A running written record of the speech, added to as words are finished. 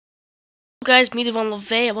Guys, me Devon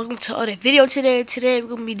LeVay, welcome to another video today. Today we're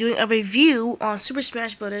going to be doing a review on Super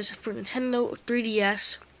Smash Bros. For Nintendo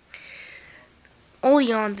 3DS.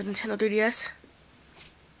 Only on the Nintendo 3DS.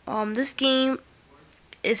 This game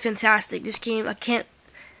is fantastic. This game, I can't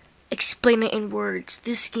explain it in words.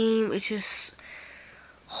 This game is just,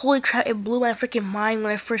 holy crap, it blew my freaking mind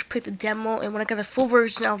when I first played the demo. And when I got the full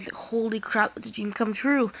version, I was like, holy crap, did the dream come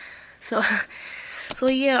true? So, so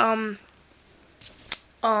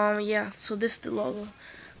this is the logo.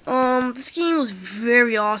 This game was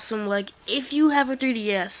very awesome. Like, if you have a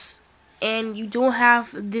 3DS and you don't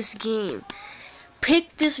have this game,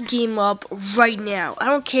 pick this game up right now. I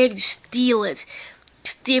don't care if you steal it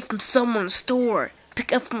from someone's store,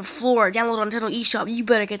 pick it up from the floor, download it on Nintendo eShop. You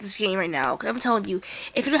better get this game right now. Cause I'm telling you,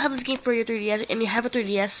 if you don't have this game for your 3DS and you have a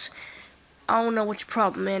 3DS, I don't know what's your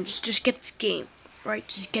problem, man. Just get this game. Right,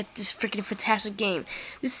 just get this freaking fantastic game.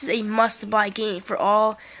 This is a must-buy game for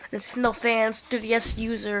all Nintendo fans, 3DS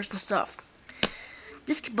users, and stuff.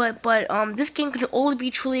 This game can only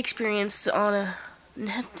be truly experienced on a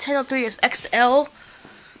Nintendo 3DS XL.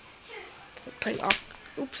 Play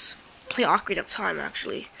Ocarina of Time,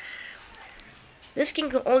 actually. This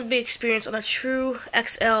game can only be experienced on a true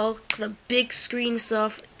XL, the big screen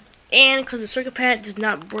stuff, and because the circuit pad does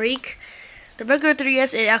not break. The regular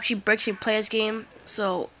 3DS, it actually breaks when you play this game.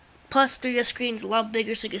 So, plus 3DS screen is a lot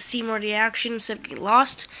bigger, so you can see more of the action instead of getting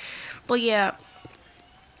lost. But yeah,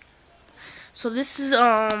 so this is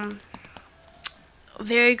a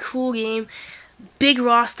very cool game. Big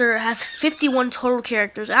roster. It has 51 total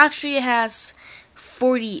characters. Actually, it has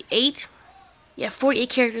 48. Yeah, 48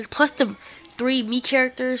 characters plus the 3 Mii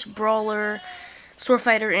characters: Brawler, Sword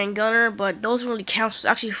Fighter, and Gunner. But those don't really count. So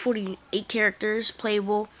it's actually 48 characters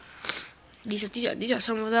playable. These are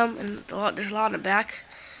some of them, and there's a lot in the back.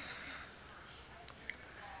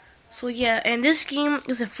 So yeah, and this game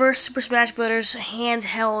is the first Super Smash Bros.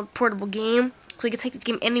 Handheld portable game, so you can take this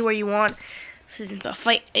game anywhere you want. So you can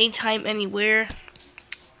fight anytime, anywhere.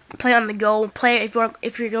 Play on the go. Play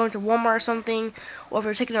if you're going to Walmart or something, or if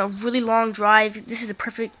you're taking a really long drive. This is the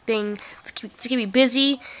perfect thing to keep you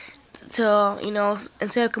busy. To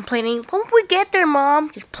instead of complaining, when we get there, Mom,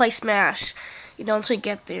 just play Smash. Until you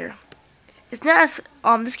get there. It's not as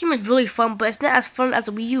this game is really fun, but it's not as fun as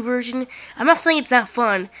the Wii U version. I'm not saying it's not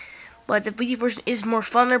fun, but the Wii U version is more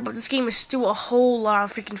funner. But this game is still a whole lot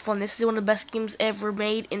of freaking fun. This is one of the best games ever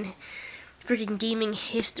made in freaking gaming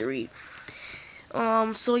history.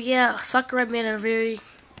 So yeah, Sakurai made a very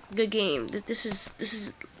good game. This is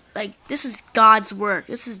God's work.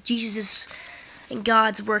 This is Jesus and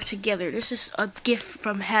God's work together. This is a gift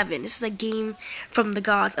from heaven. This is a game from the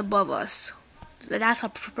gods above us. That's how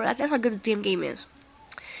good this damn game is.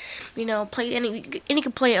 Play any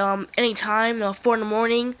can play any time. 4 in the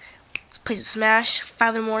morning, play Smash.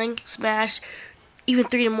 5 in the morning, Smash. Even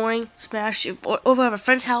 3 in the morning, Smash. Or over at a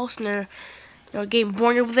friend's house and they're getting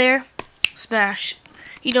bored over there, Smash.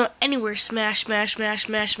 Anywhere, Smash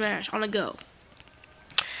on the go.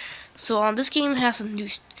 So this game has some new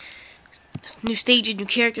stages, new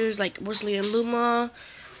characters like Rosalie and Luma,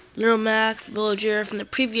 Little Mac, Villager from the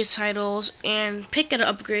previous titles, and pick an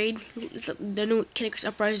upgrade. It's the new Kid Icarus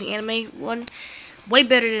Uprising anime one. Way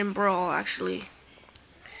better than Brawl, actually.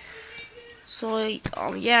 So,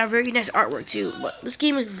 yeah, very nice artwork too. But this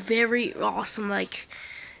game is very awesome, like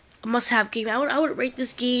a must-have game. I would rate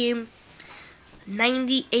this game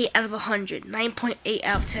 98 out of 100, 9.8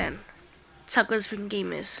 out of 10. That's how good this freaking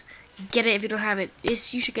game is. Get it if you don't have it. You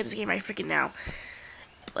should get this game right freaking now.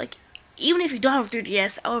 Like, even if you don't have a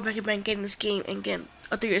 3DS, I would recommend getting this game and getting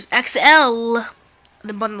a 3DS XL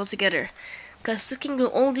and bundle together. Because this game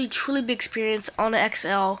will only truly be experienced on the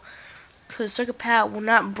XL. Because the circuit pad will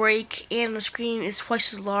not break and the screen is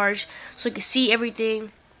twice as large. So you can see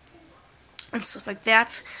everything and stuff like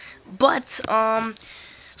that. But,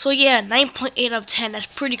 so yeah, 9.8 out of 10. That's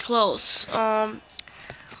pretty close. The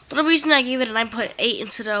only reason I gave it a 9.8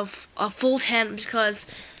 instead of a full 10 is because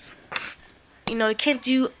you can't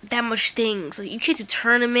do that much things. Like, you can't do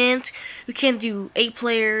tournament. You can't do 8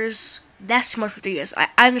 players. That's too much for 3DS. I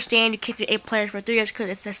understand you can't do 8 players for 3DS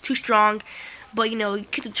because that's too strong. But you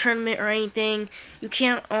can't do tournament or anything. You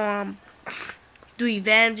can't do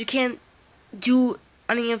events. You can't do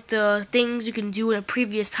any of the things you can do in a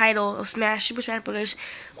previous title of Super Smash Bros.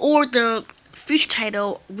 Or the future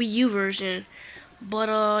title Wii U version. But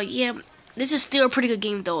yeah, this is still a pretty good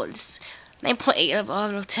game though. It's 9.8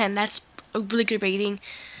 out of 10. That's a really good rating.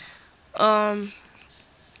 Yeah,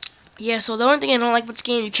 so the only thing I don't like about this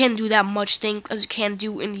game, you can't do that much thing as you can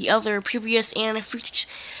do in the other previous and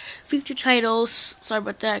future titles. Sorry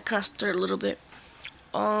about that, kind of stirred a little bit.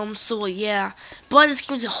 So yeah, but this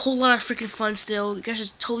game is a whole lot of freaking fun still. You guys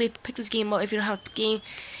should totally pick this game up if you don't have the game.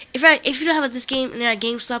 If you don't have this game and you're at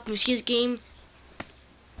GameStop and you see this game,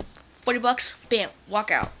 $40, bam,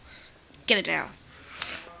 walk out, get it now.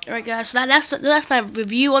 All right, guys. So that's my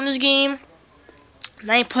review on this game.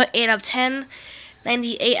 9.8 out of 10,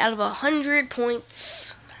 98 out of 100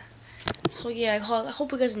 points. So yeah, I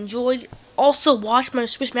hope you guys enjoyed. Also, watch my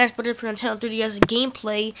Super Smash Bros. For Nintendo 3DS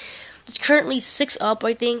gameplay. It's currently 6 up,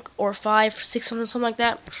 I think, or 5, 6, something like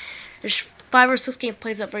that. There's 5 or 6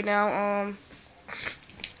 gameplays up right now.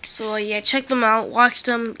 So yeah, check them out, watch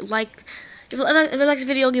them. Like, if you like this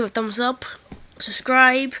video, give a thumbs up,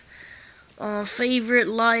 subscribe, favorite,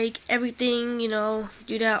 like, everything. You know,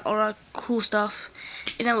 do that, all that cool stuff.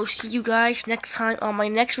 And I will see you guys next time on my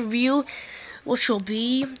next review, which will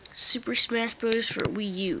be Super Smash Bros. For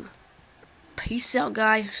Wii U. Peace out,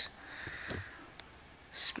 guys.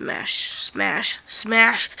 Smash, smash,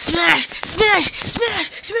 smash, smash, smash,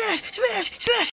 smash, smash, smash, smash.